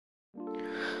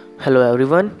Hello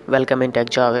everyone, welcome in Tech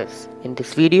Jarvis. In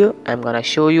this video, I'm gonna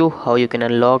show you how you can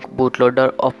unlock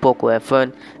bootloader of Poco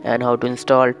F1 and how to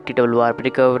install twrp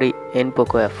recovery in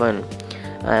Poco F1.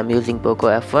 I am using Poco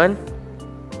F1.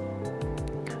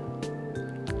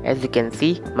 As you can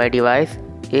see, my device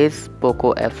is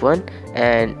Poco F1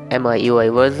 and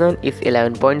MIUI version is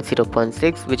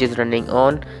 11.0.6 which is running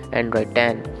on Android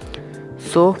 10.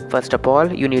 So first of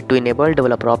all, you need to enable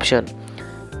developer option.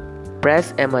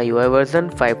 Press MIUI version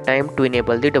 5 times to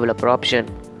enable the developer option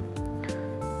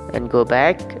and go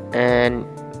back and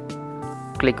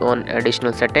click on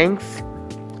additional settings.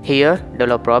 Here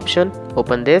developer option,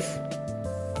 open this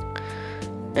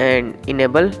and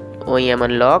enable OEM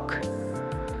unlock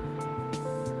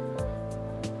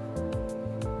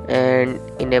and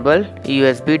enable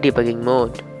USB debugging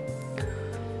mode.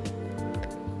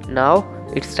 Now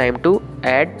it's time to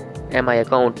add MI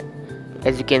account.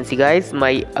 As you can see guys,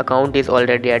 my account is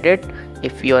already added.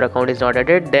 If your account is not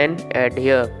added, then add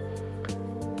here.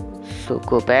 So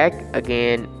go back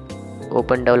again,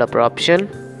 open developer option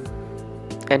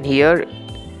and here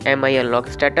MI unlock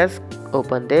status,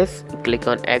 open this, click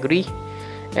on agree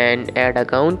and add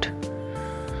account.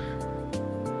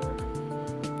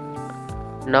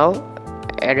 Now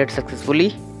added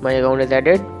successfully, my account is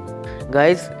added.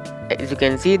 Guys, as you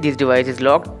can see, this device is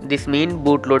locked. This means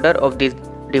bootloader of this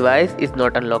device is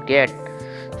not unlocked yet,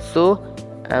 so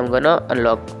I'm gonna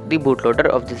unlock the bootloader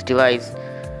of this device.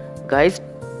 Guys,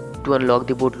 to unlock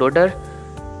the bootloader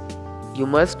you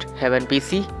must have an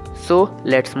PC, so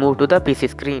let's move to the PC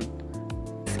screen.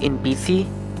 In PC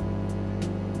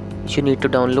you need to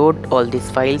download all these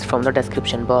files from the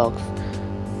description box.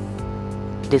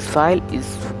 This file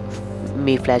is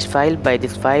me flash file. By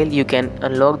this file you can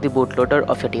unlock the bootloader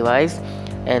of your device,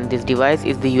 and this device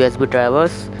is the USB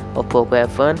drivers of Poco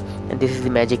F1, and this is the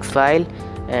magic file,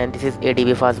 and this is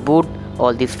ADB fastboot.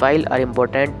 All these files are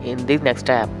important in the next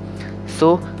step.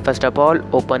 So first of all,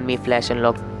 open me flash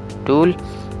unlock tool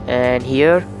and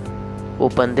here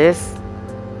open this,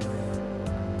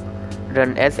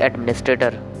 run as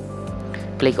administrator,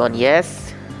 click on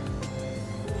yes,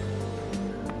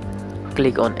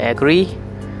 click on agree.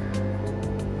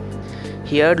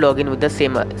 Here log in with the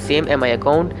same MI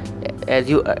account as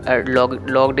you are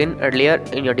logged in earlier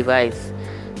in your device.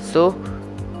 So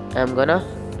I'm gonna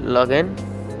log in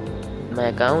my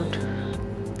account.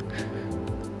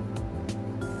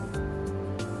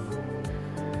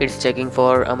 It's checking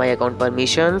for my account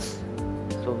permissions,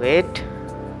 so wait.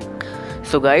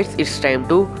 So guys, it's time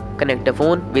to connect the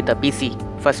phone with the PC.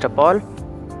 First of all,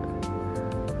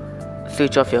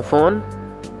 switch off your phone,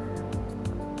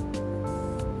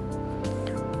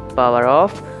 power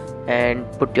off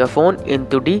and put your phone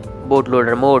into the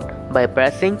bootloader mode by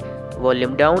pressing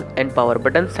volume down and power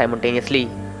button simultaneously.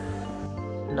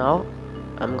 Now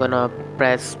I'm gonna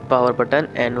press power button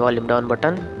and volume down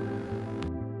button.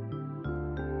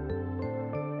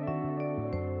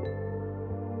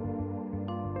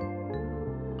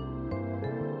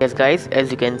 Yes guys,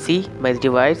 as you can see, my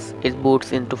device is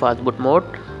boots into fastboot mode.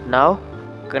 Now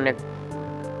connect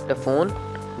the phone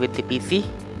with the PC.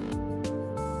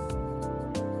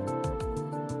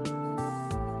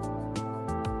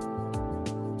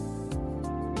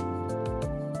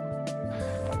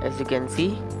 As you can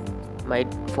see, my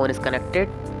phone is connected.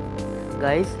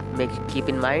 Guys, keep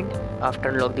in mind, after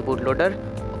unlock the bootloader,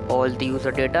 all the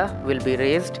user data will be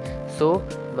erased, so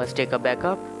must take a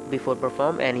backup before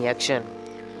perform any action.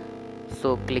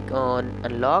 So click on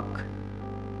unlock.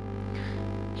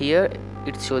 Here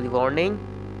it shows the warning,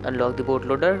 unlock the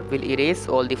bootloader will erase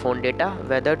all the phone data.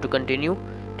 Whether to continue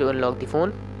to unlock the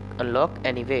phone, unlock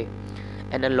anyway.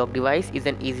 An unlocked device is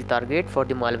an easy target for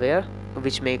the malware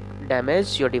which may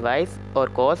damage your device or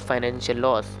cause financial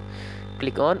loss.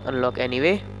 Click on unlock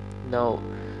anyway. Now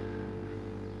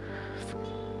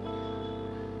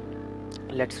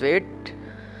let's wait.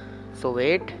 So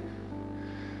wait.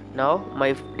 Now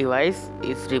my device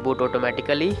is reboot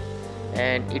automatically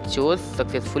and it shows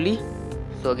successfully.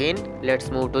 So again, let's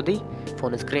move to the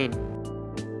phone screen.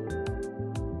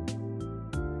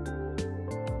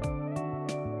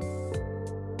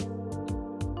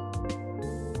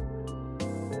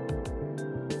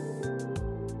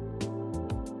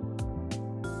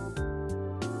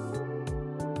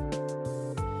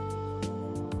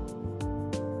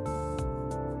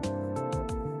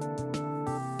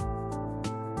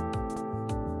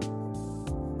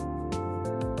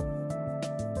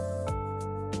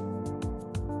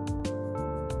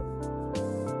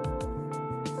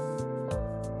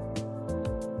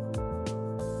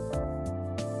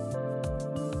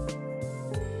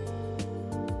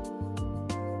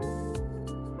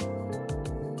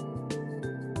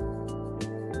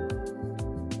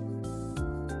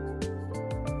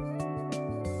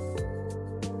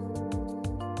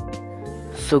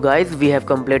 So guys, we have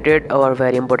completed our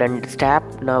very important step.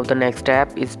 Now the next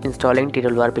step is installing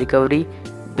twrp recovery.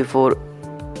 Before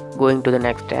going to the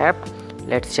next step,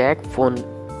 let's check phone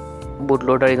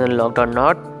bootloader is unlocked or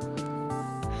not.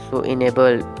 So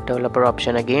enable developer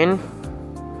option again,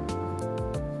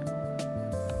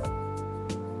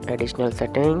 additional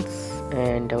settings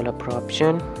and developer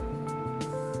option.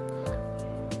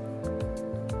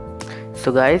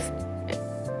 So guys,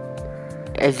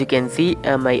 as you can see,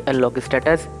 my unlock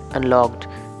status unlocked.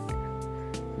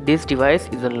 This device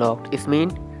is unlocked. It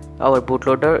means our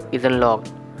bootloader is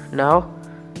unlocked. Now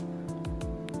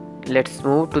let's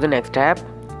move to the next tab.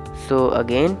 So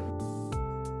again,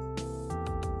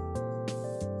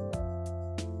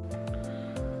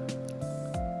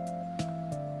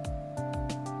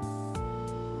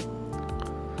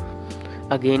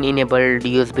 enable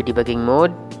USB debugging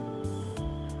mode,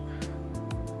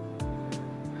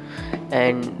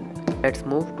 and let's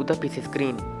move to the PC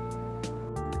screen.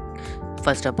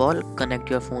 First of all, connect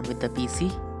your phone with the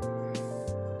PC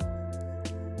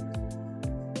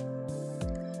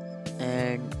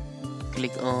and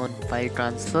click on file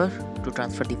transfer to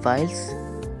transfer the files.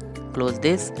 Close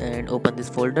this and open this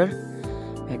folder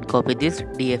and copy this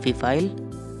DFE file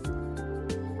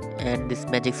and this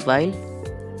magix file.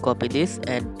 Copy this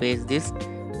and paste this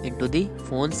into the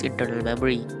phone's internal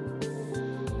memory.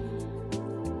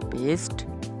 Paste.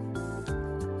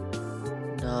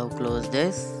 Now close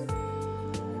this.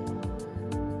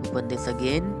 Open this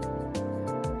again.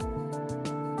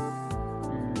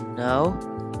 Now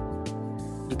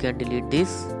you can delete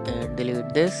this and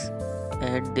delete this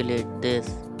and delete this.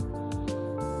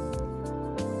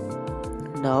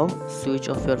 Now switch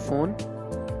off your phone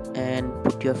and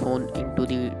put your phone into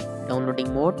the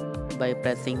downloading mode by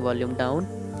pressing volume down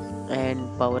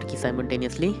and power key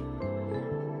simultaneously.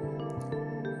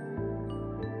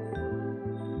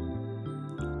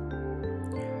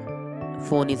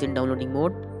 Phone is in downloading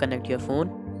mode. Connect your phone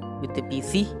with the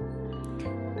PC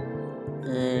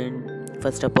and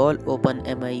first of all open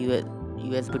MI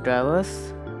USB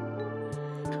drivers.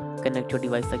 Connect your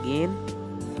device again.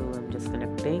 So I'm just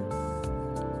connecting.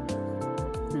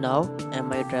 Now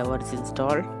MI driver is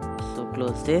installed. So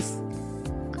close this.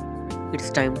 It's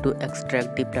time to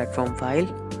extract the platform file.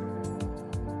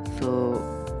 So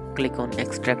click on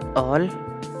extract all.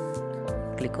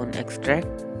 Click on extract.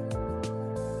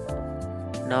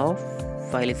 Now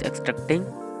file is extracting.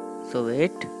 So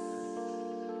wait.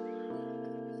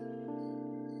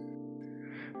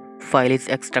 File is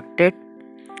extracted.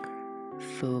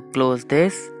 So close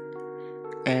this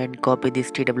and copy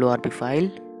this twrp file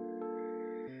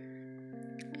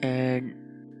and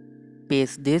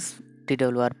paste this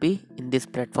twrp in this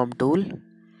platform tool.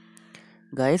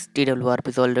 Guys, twrp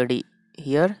is already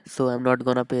here, so I'm not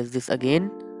gonna paste this again.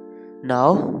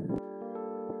 Now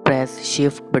press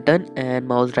shift button and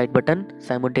mouse right button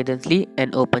simultaneously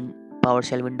and open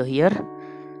PowerShell window here.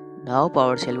 Now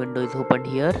PowerShell window is opened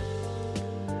here.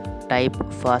 Type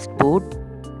fastboot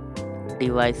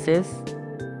devices,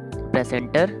 press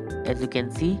enter. As you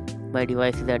can see, my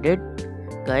device is added.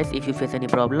 Guys, if you face any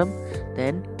problem,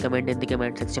 then comment in the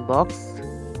comment section box.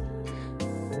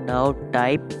 Now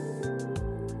type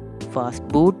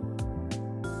fastboot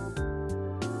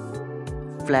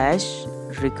flash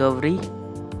recovery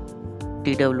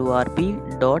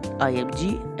twrp.img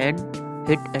and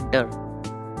hit enter.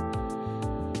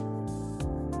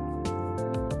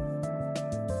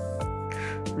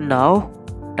 Now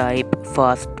type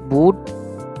fastboot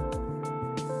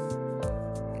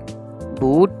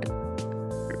boot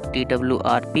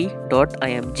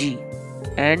twrp.img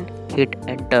and hit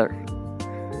enter.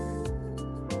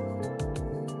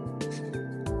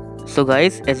 So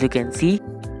guys, as you can see,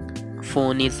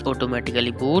 phone is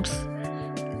automatically boots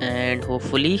and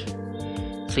hopefully,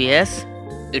 so yes,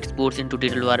 it boots into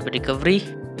twrp recovery.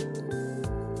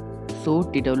 So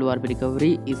twrp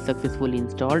recovery is successfully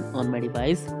installed on my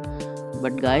device,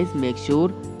 but guys, make sure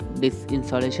this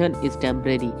installation is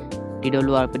temporary.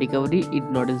 twrp recovery is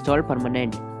not installed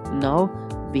permanent. Now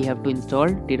we have to install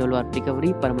twrp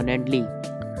recovery permanently.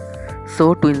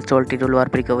 So to install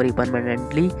twrp recovery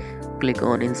permanently, click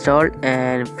on install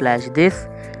and flash this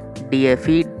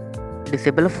DFE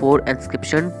disable for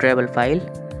encryption travel file.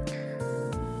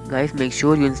 Guys, make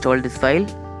sure you install this file.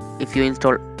 If you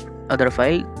install other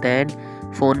file, then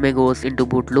phone may goes into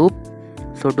boot loop.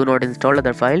 So do not install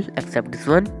other file except this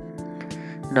one.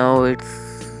 Now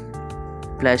it's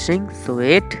flashing, so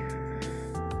wait.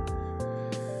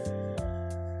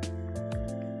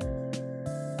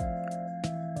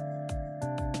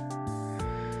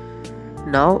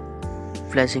 Now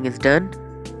flashing is done.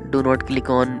 do not click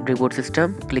on reboot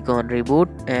system, click on reboot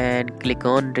and click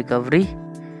on recovery.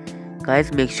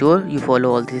 Guys, make sure you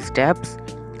follow all these steps,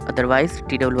 otherwise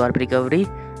twrp recovery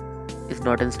is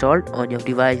not installed on your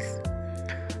device.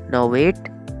 Now wait.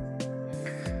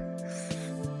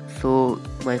 So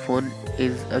my phone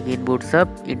is again boots up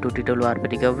into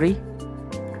twrp recovery.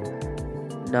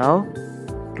 Now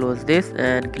close this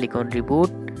and click on reboot.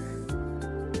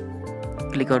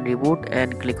 Click on reboot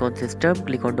and click on system,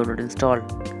 click on do not install.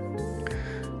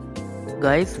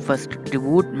 Guys, first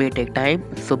reboot may take time,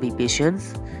 so be patient.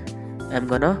 I'm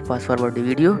gonna fast forward the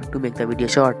video to make the video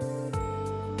short.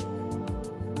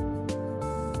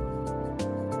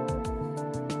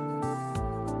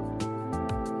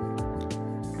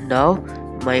 Now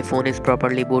my phone is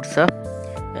properly boots up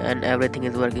and everything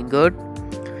is working good.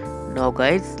 Now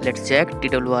guys, let's check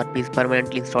twrp is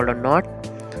permanently installed or not.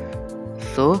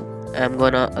 So I'm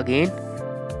gonna again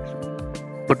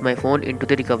put my phone into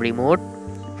the recovery mode.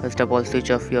 First of all,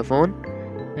 switch off your phone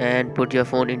and put your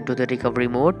phone into the recovery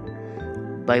mode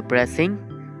by pressing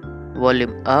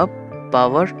volume up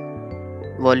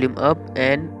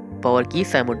and power key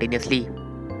simultaneously.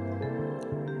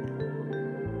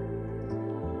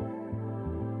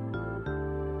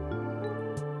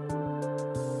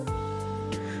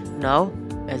 Now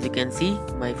as you can see,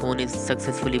 my phone is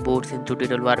successfully boots into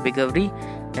twrp recovery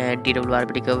and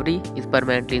twrp recovery is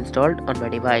permanently installed on my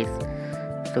device.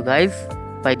 So guys,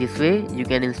 by this way you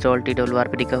can install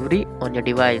twrp recovery on your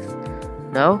device.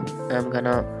 Now I'm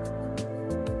gonna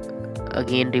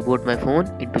again reboot my phone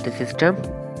into the system.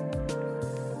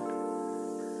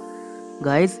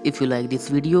 Guys, if you like this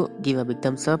video, give a big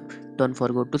thumbs up. Don't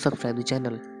forget to subscribe the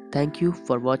channel. Thank you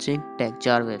for watching Tech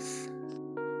Jarvis.